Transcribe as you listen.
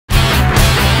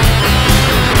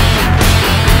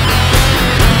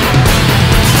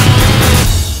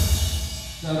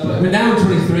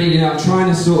23, you know, I'm trying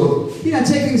to sort of, you know,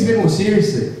 take things a bit more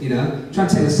seriously, you know, trying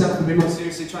to take myself a bit more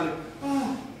seriously, trying to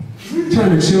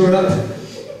mature up.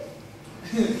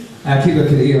 I keep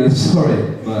looking at you, I'm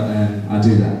sorry, but I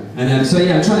do that. And so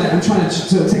yeah, I'm trying to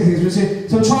sort of take things more seriously.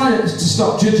 So I'm trying to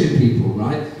stop judging people,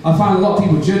 right? I find a lot of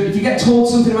people judge. If you get told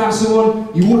something about someone,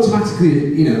 you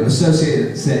automatically, you know,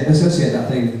 associate that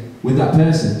thing with that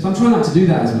person. So I'm trying not to do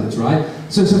that as much, right?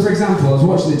 So for example, I was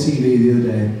watching the TV the other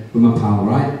day with my pal,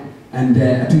 right? And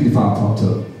a paedophile popped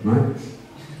up, right?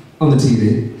 On the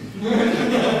TV.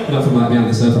 Not from behind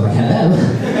the sofa, like, hello.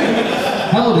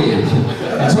 How old are you?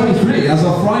 I'm 23, as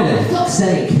of Friday. For fuck's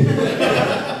sake.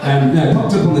 No, it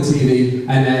popped up on the TV,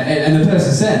 and the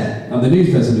person said, the news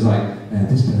person was like,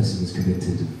 this person was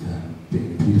convicted of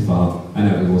being a paedophile. I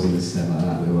know it wasn't said like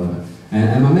that, but whatever.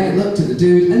 And my mate looked at the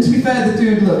dude, and to be fair, the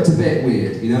dude looked a bit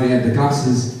weird. You know, he had the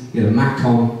glasses, he had a Mac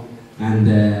on, and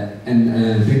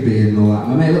a big beard and all that.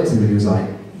 My mate looked at him and he was like,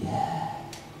 yeah,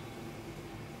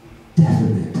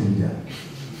 definitely a pedo.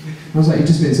 I was like, you've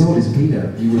just been told he's a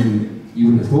pedo. You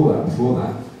wouldn't have thought that before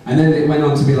that. And then it went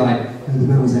on to be like, oh, the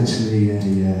man was actually a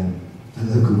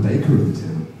local baker of the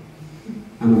town.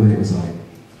 And my mate was like,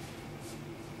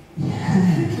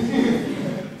 yeah,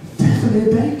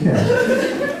 definitely a baker.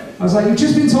 I was like, you've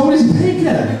just been told he's a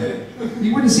baker.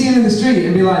 You wouldn't see him in the street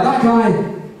and be like, that guy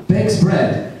bakes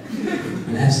bread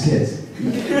and has kids.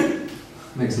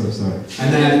 Makes a love story.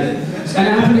 And it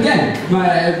happened again. My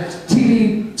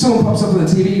TV, someone pops up on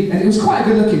the TV, and it was quite a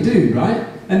good-looking dude, right?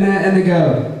 And they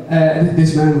go,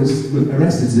 this man was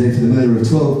arrested today for the murder of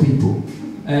 12 people.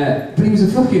 But he was a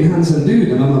fucking handsome dude,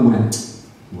 and my mum went,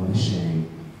 what a shame.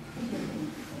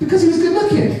 Because he was good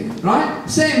looking, right?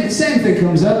 Same thing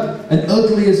comes up, an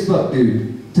ugly as fuck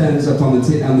dude turns up on the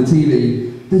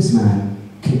TV. This man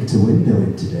kicked a window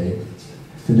in today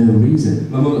for no reason.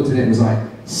 My mum looked at it and was like,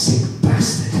 sick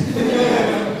bastard.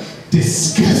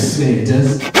 Disgusts me, it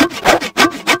does.